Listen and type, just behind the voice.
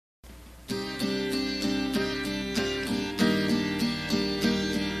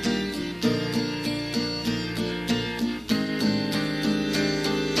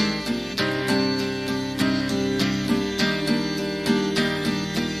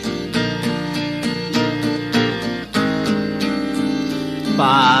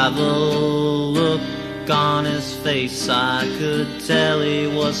the look on his face, I could tell he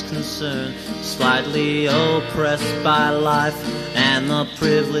was concerned, slightly oppressed by life and the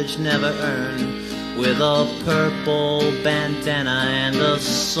privilege never earned. With a purple bandana and a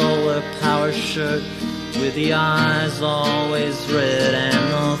solar power shirt, with the eyes always red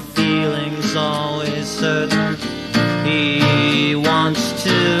and the feelings always hurt. He wants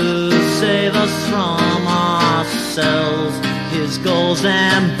to save us from ourselves. His goal's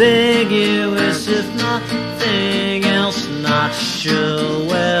ambiguous, if nothing else, not sure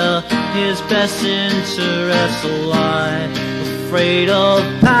where his best interests lie. Afraid of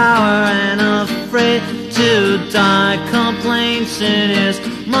power and afraid to die, complaints in his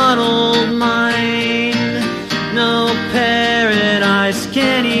muddled mind. No paradise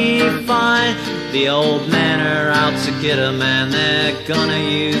can he find. The old men are out to get him and they're gonna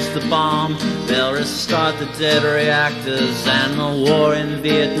use the bomb. They'll restart the dead reactors and the war in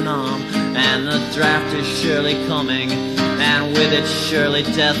Vietnam. And the draft is surely coming, and with it surely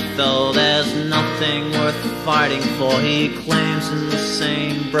death, though there's nothing worth fighting for, he claims in the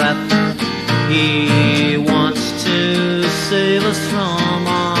same breath. He wants to save us from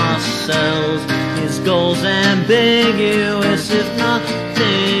ourselves. His goal's ambiguous, if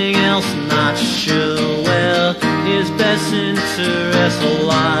nothing else, not sure where his best interests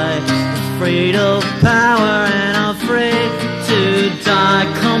lie. Afraid of power and afraid to die,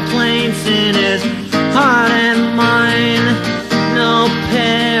 complaints in his heart and mind. No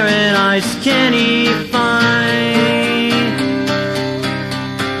paradise can he find.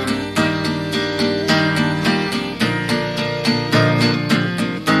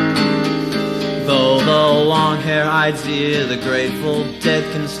 Though the long hair hides the ear, the Grateful Dead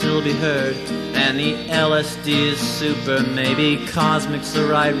can still be heard. And the LSD is super, maybe cosmic's the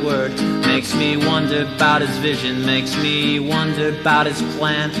right word. Makes me wonder about his vision, makes me wonder about his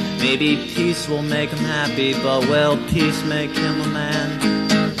plan. Maybe peace will make him happy, but will peace make him a man?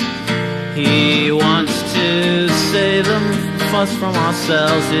 He wants to save us from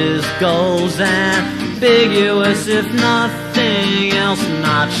ourselves. His goal's ambiguous, if nothing else,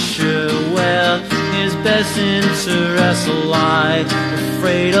 not sure where his best interests lie.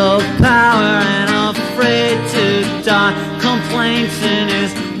 Afraid of power and afraid to die, complaints in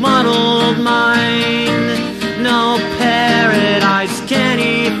his